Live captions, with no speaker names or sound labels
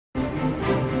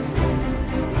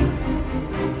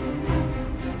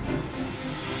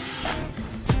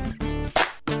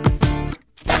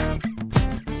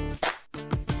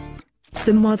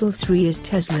The Model 3 is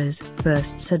Tesla's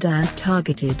first sedan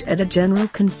targeted at a general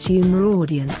consumer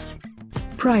audience.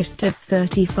 Priced at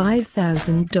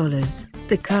 $35,000,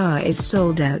 the car is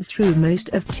sold out through most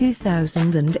of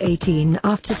 2018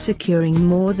 after securing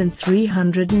more than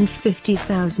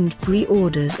 350,000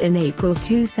 pre-orders in April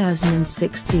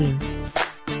 2016.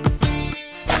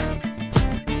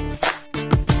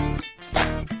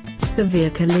 The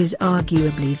vehicle is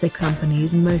arguably the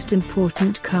company's most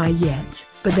important car yet,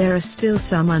 but there are still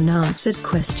some unanswered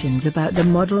questions about the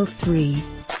Model 3.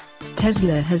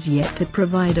 Tesla has yet to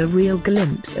provide a real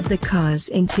glimpse of the car's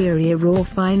interior or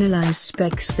finalize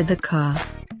specs for the car.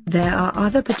 There are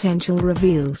other potential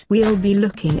reveals we'll be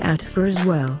looking out for as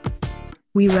well.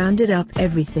 We rounded up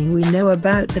everything we know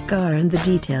about the car and the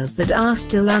details that are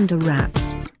still under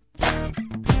wraps.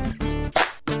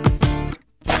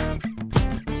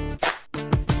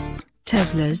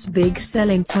 Tesla's big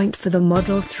selling point for the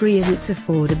Model 3 is its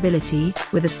affordability,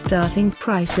 with a starting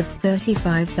price of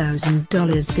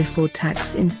 $35,000 before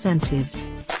tax incentives.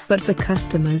 But for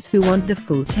customers who want the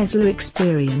full Tesla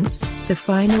experience, the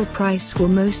final price will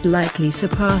most likely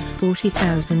surpass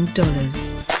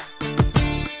 $40,000.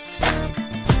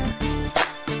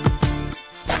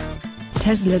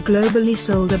 Tesla globally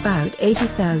sold about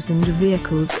 80,000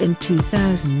 vehicles in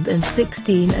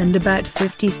 2016 and about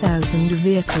 50,000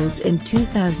 vehicles in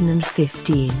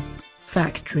 2015,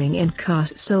 factoring in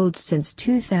cars sold since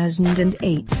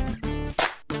 2008.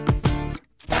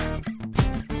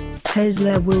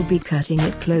 Tesla will be cutting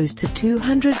it close to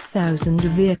 200,000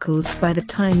 vehicles by the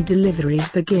time deliveries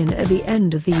begin at the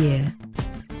end of the year.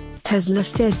 Tesla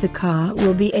says the car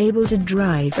will be able to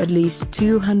drive at least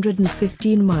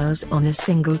 215 miles on a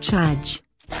single charge.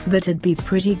 That'd be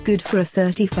pretty good for a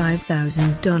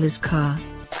 $35,000 car.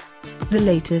 The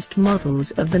latest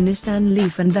models of the Nissan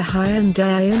Leaf and the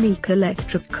Hyundai Ioniq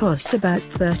Electric cost about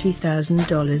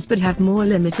 $30,000 but have more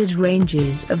limited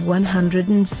ranges of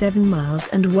 107 miles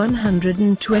and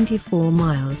 124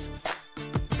 miles.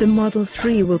 The Model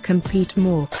 3 will compete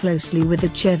more closely with the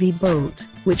Chevy Bolt,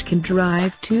 which can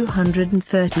drive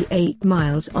 238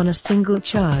 miles on a single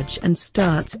charge and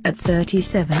starts at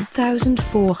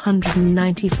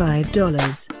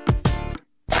 $37,495.